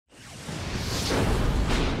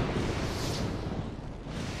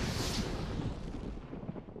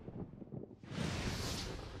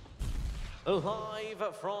Live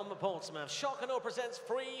from Portsmouth, Shock & Awe presents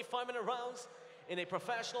 3 5-minute rounds in a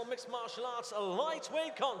professional mixed martial arts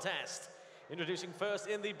lightweight contest. Introducing first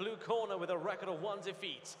in the blue corner with a record of 1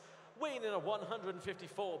 defeat, weighing in at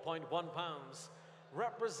 154.1 pounds.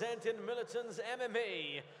 Representing Militants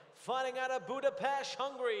MMA, fighting out of Budapest,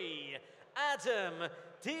 Hungary,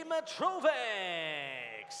 Dimitrovics.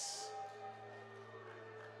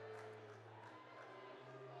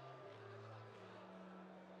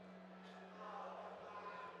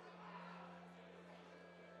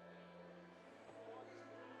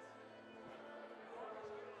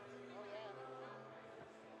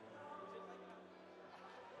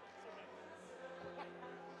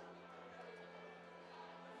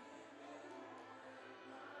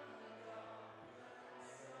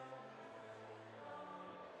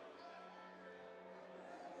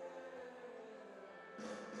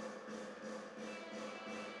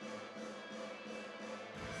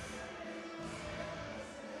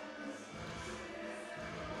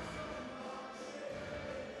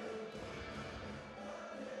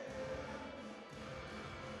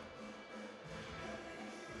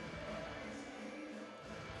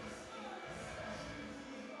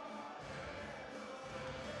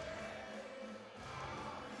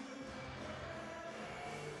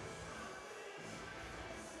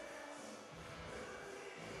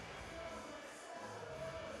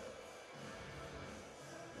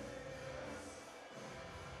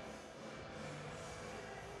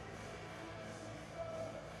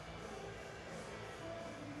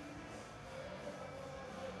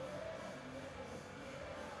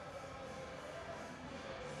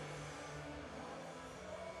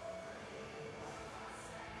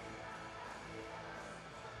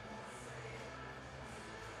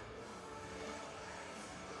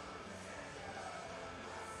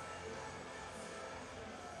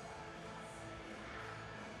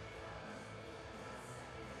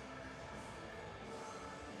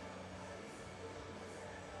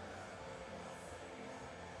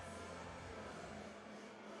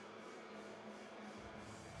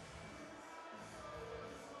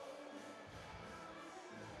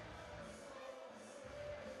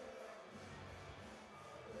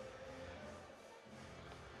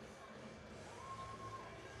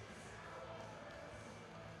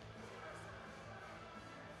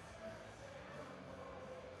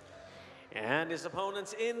 And his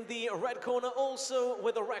opponents in the red corner also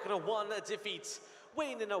with a record of 1 defeat,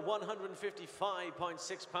 weighing in at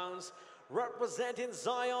 155.6 pounds, representing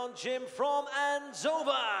Zion Gym from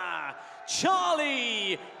Andover,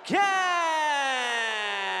 Charlie Guest.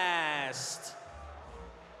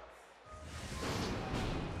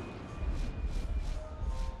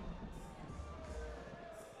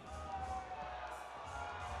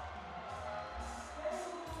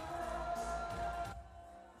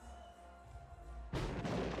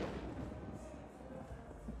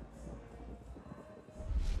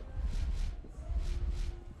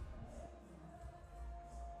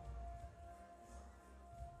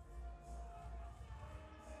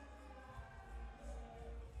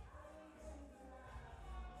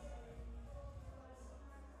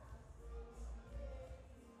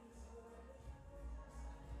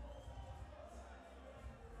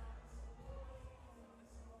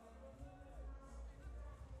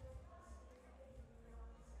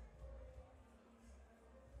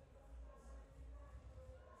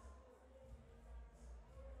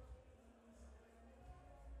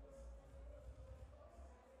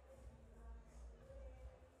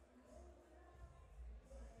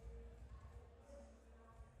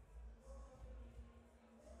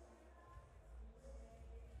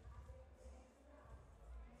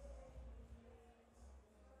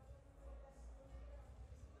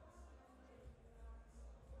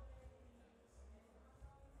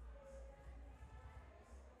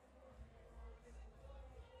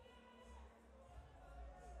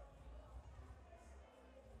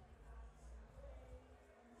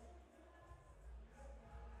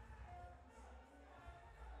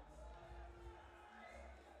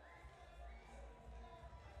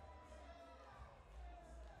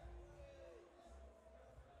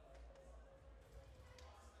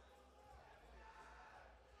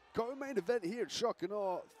 Co-main event here at Shock &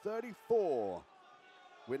 Awe 34.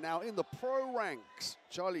 We're now in the pro ranks.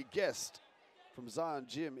 Charlie Guest from Zion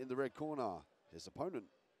Gym in the red corner. His opponent,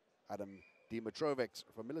 Dimitrovics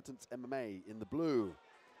from Militants MMA in the blue.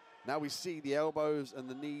 Now we see the elbows and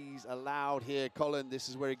the knees allowed here. Colin, this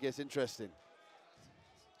is where it gets interesting.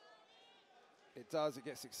 It does, it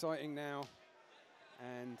gets exciting now.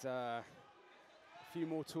 And a few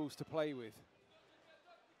more tools to play with.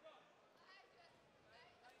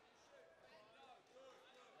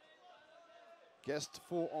 Guest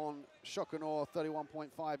fought on shock and awe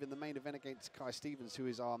 31.5 in the main event against Kai Stevens, who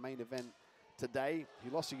is our main event today. He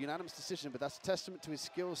lost a unanimous decision, but that's a testament to his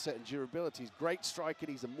skill set and durability. He's a great striker.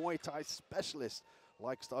 He's a Muay Thai specialist.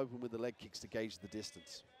 Likes to open with the leg kicks to gauge the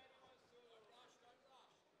distance.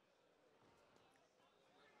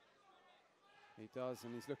 He does,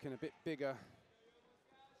 and he's looking a bit bigger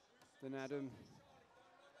than Adam.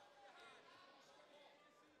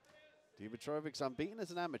 Dimitrovics unbeaten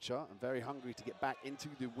as an amateur and very hungry to get back into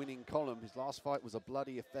the winning column. His last fight was a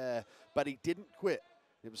bloody affair, but he didn't quit.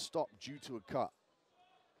 It was stopped due to a cut.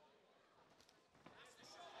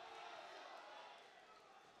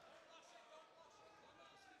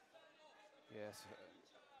 Yes,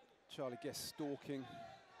 Charlie Guest stalking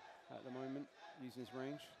at the moment, using his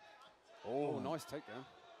range. Oh, nice takedown.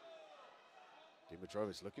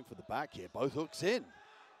 Dimitrovics looking for the back here. Both hooks in.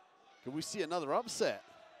 Can we see another upset?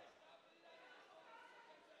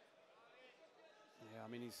 Yeah,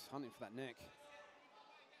 I mean, he's hunting for that neck.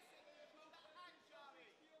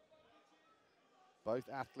 Both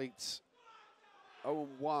athletes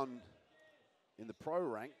 0-1 in the pro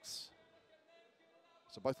ranks.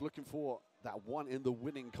 So both looking for that one in the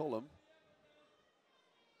winning column.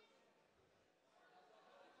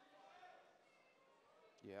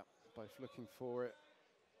 Yeah, both looking for it,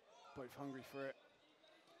 both hungry for it.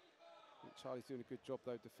 I think Charlie's doing a good job,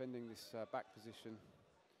 though, defending this back position.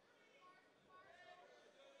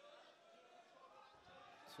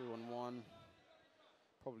 2-on-1.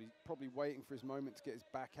 Probably waiting for his moment to get his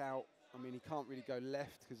back out. I mean, he can't really go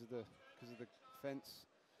left because of the fence.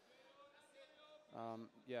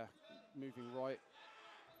 Yeah, moving right.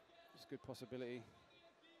 It's a good possibility.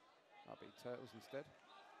 I'll beat Turtles instead.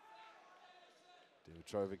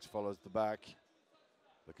 Dimitrovics follows the back,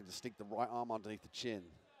 looking to stick the right arm underneath the chin.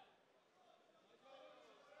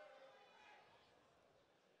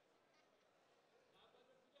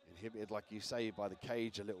 Inhibited, like you say, by the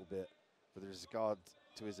cage a little bit, with regard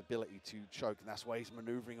to his ability to choke, and that's why he's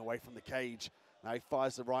maneuvering away from the cage. Now he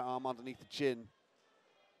fires the right arm underneath the chin.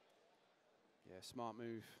 Yeah, smart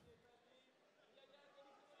move.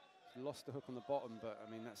 He's lost the hook on the bottom, but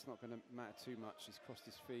I mean, that's not going to matter too much. He's crossed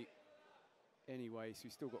his feet anyway, so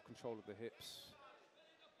he's still got control of the hips.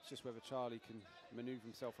 It's just whether Charlie can maneuver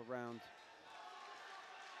himself around.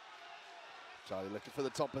 Charlie looking for the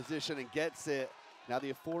top position and gets it. Now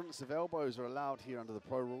the affordance of elbows are allowed here under the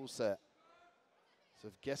pro rule set. So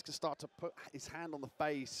if Guest can start to put his hand on the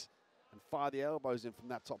face and fire the elbows in from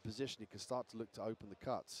that top position, he can start to look to open the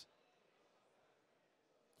cuts.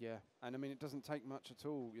 Yeah, and I mean, it doesn't take much at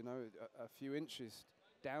all, you know, a few inches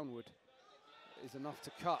downward is enough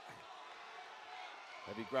to cut.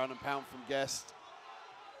 Heavy ground and pound from Guest.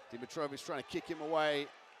 Dimitrovics trying to kick him away,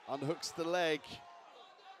 unhooks the leg.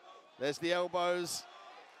 There's the elbows.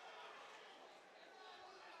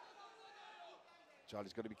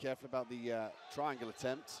 Charlie's got to be careful about the triangle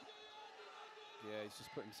attempt. Yeah, he's just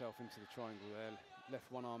put himself into the triangle there.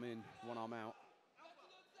 Left one arm in, one arm out.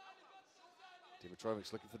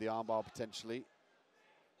 Dimitrovics looking for the armbar potentially.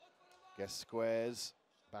 Guest squares,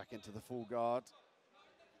 back into the full guard.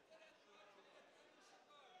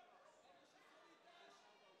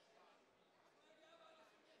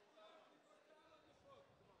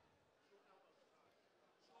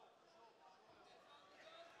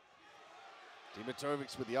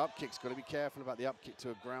 Dimitrovics with the up kicks. Got to be careful about the up kick to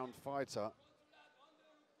a ground fighter.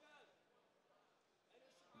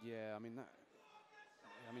 Yeah, I mean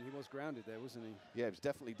he was grounded there, wasn't he? Yeah, he was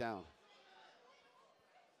definitely down.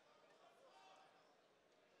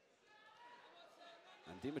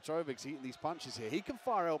 And Dimitrovics eating these punches here. He can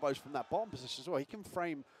fire elbows from that bottom position as well. He can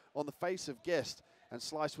frame on the face of Guest and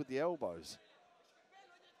slice with the elbows.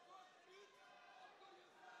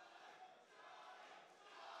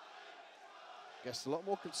 Guest a lot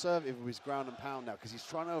more conservative with his ground and pound now because he's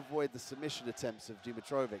trying to avoid the submission attempts of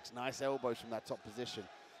Dimitrovics. Nice elbows from that top position.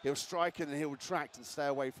 He'll strike and then he'll retract and stay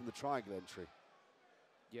away from the triangle entry.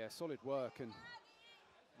 Yeah, solid work, and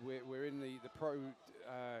we're in the pro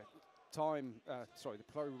the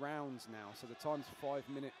pro rounds now. So the time's 5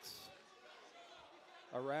 minutes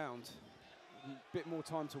a round. A bit more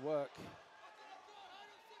time to work.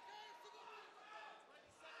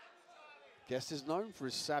 Guest is known for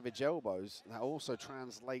his savage elbows. That also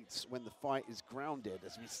translates when the fight is grounded,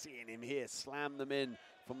 as we're seeing him here slam them in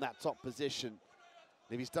from that top position.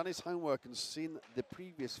 If he's done his homework and seen the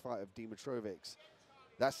previous fight of Dimitrovics,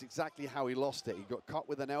 that's exactly how he lost it. He got cut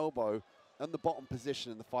with an elbow in the bottom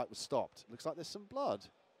position and the fight was stopped. Looks like there's some blood.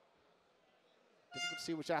 Difficult to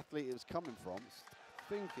see which athlete it was coming from.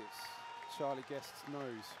 I think it's Charlie Guest's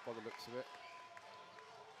nose by the looks of it.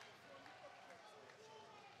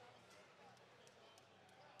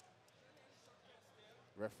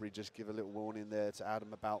 Referee just give a little warning there to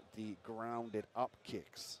Adam about the grounded up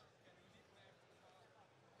kicks.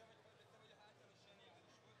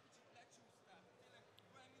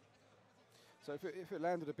 So if it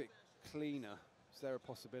landed a bit cleaner, is there a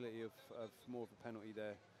possibility of more of a penalty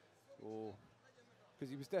there? Or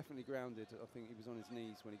because he was definitely grounded. I think he was on his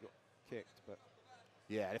knees when he got kicked. But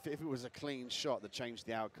yeah, if it was a clean shot that changed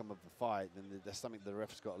the outcome of the fight, then there's something the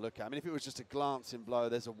ref's got to look at. I mean, if it was just a glancing blow,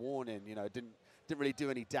 there's a warning. You know, didn't really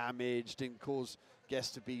do any damage, didn't cause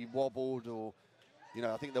Guest to be wobbled, or you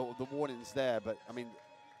know, I think the warning's there. But I mean,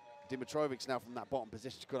 Dimitrovics now from that bottom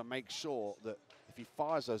position has got to make sure that if he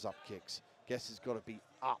fires those up kicks, Guest has got to be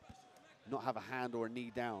up, not have a hand or a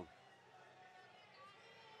knee down.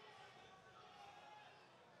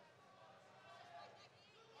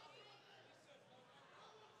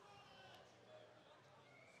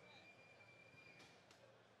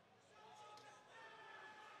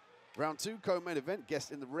 Round 2, co-main event,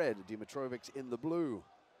 Guest in the red, Dimitrovics in the blue.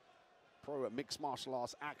 Pro at mixed martial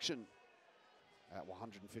arts action at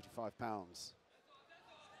 155 pounds.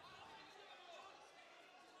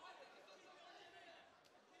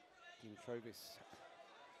 Dimitrovics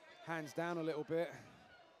hands down a little bit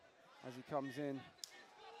as he comes in.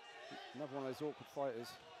 Another one of those awkward fighters.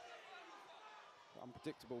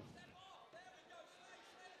 Unpredictable.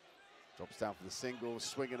 Drops down for the single,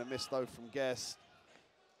 swing and a miss though from Guest.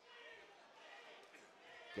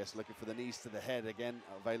 Guest looking for the knees to the head again,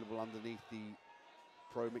 available underneath the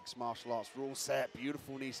Pro Mixed Martial Arts rule set.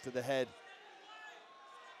 Beautiful knees to the head.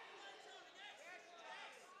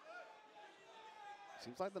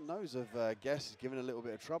 Seems like the nose of Guest is giving a little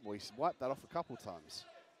bit of trouble. He's wiped that off a couple times.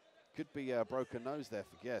 Could be a broken nose there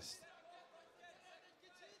for Guest.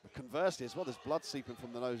 But conversely as well, there's blood seeping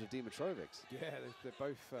from the nose of Dimitrovics. Yeah, they're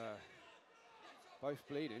both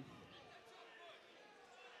bleeding.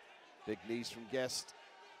 Big knees from Guest.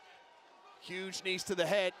 Huge knees to the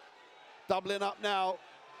head. Doubling up now.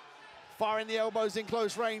 Firing the elbows in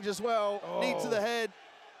close range as well. Oh. Knee to the head.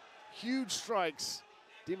 Huge strikes.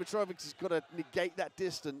 Dimitrovics has got to negate that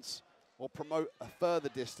distance or promote a further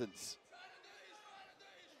distance.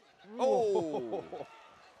 Oh!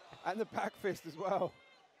 And the back fist as well.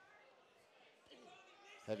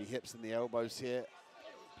 Heavy hips and the elbows here.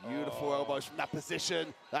 Beautiful elbows from that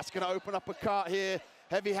position. That's going to open up a cut here.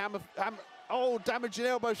 Heavy hammer. Oh, damaging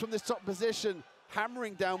elbows from this top position.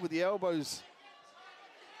 Hammering down with the elbows.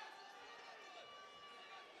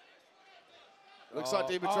 Looks like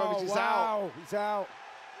Dimitrovics is out. He's out.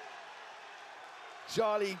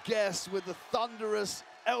 Charlie Guest with the thunderous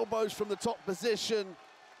elbows from the top position.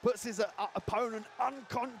 Puts his opponent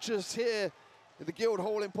unconscious here in the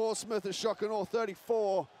Guildhall in Portsmouth at Shock and Awe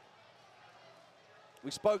 34.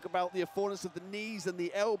 We spoke about the affordance of the knees and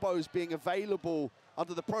the elbows being available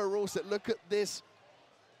under the pro rule set. Look at this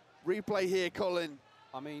replay here, Colin.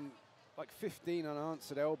 I mean, like 15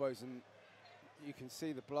 unanswered elbows, and you can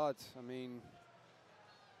see the blood. I mean,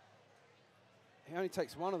 he only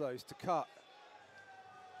takes one of those to cut.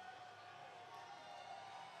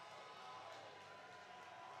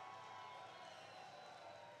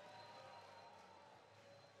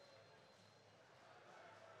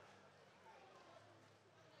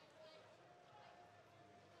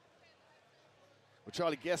 Well,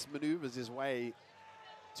 Charlie Guest maneuvers his way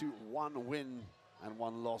to 1 win and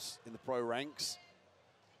 1 loss in the pro ranks.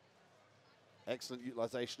 Excellent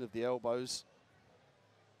utilization of the elbows.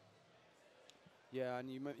 Yeah, and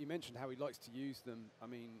you mentioned how he likes to use them. I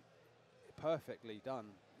mean, perfectly done,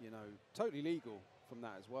 you know, totally legal from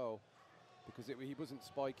that as well, because he wasn't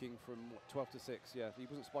spiking from what, 12 to 6. Yeah, he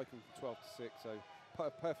wasn't spiking from 12 to 6,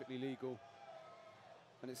 so perfectly legal.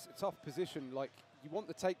 And it's a tough position. Like, you want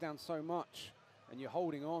the takedown so much, and you're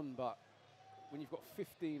holding on, but when you've got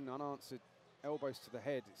 15 unanswered elbows to the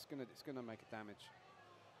head, it's gonna make a damage.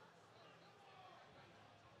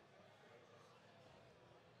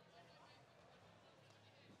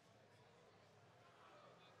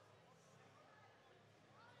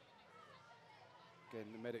 Again,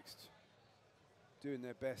 the medics doing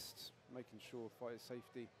their best, making sure fighter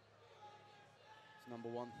safety is number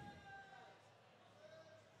 1.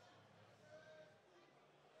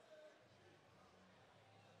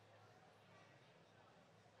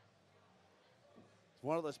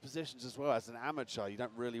 One of those positions as well, as an amateur, you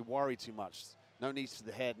don't really worry too much. No knees to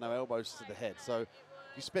the head, no elbows to the head. So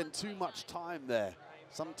you spend too much time there.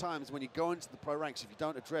 Sometimes when you go into the pro ranks, if you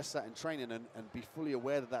don't address that in training and be fully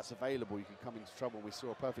aware that that's available, you can come into trouble. We saw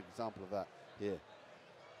a perfect example of that here.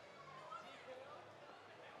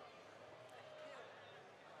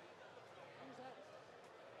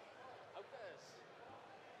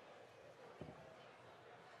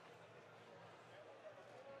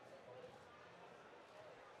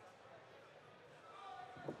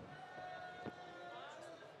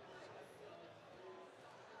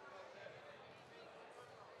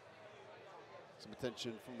 Some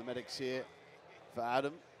attention from the medics here for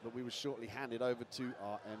Adam, but we were shortly handed over to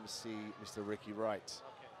our MC, Mr. Ricky Wright.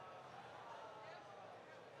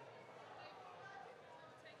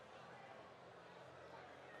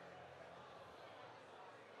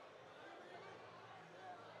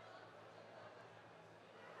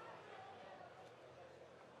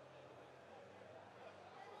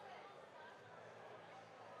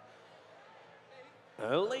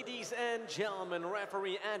 Ladies and gentlemen,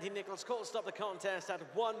 referee Andy Nichols calls stop the contest at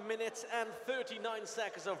 1 minute and 39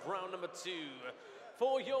 seconds of round number 2.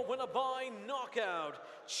 For your winner by knockout,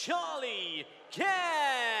 Charlie Guest.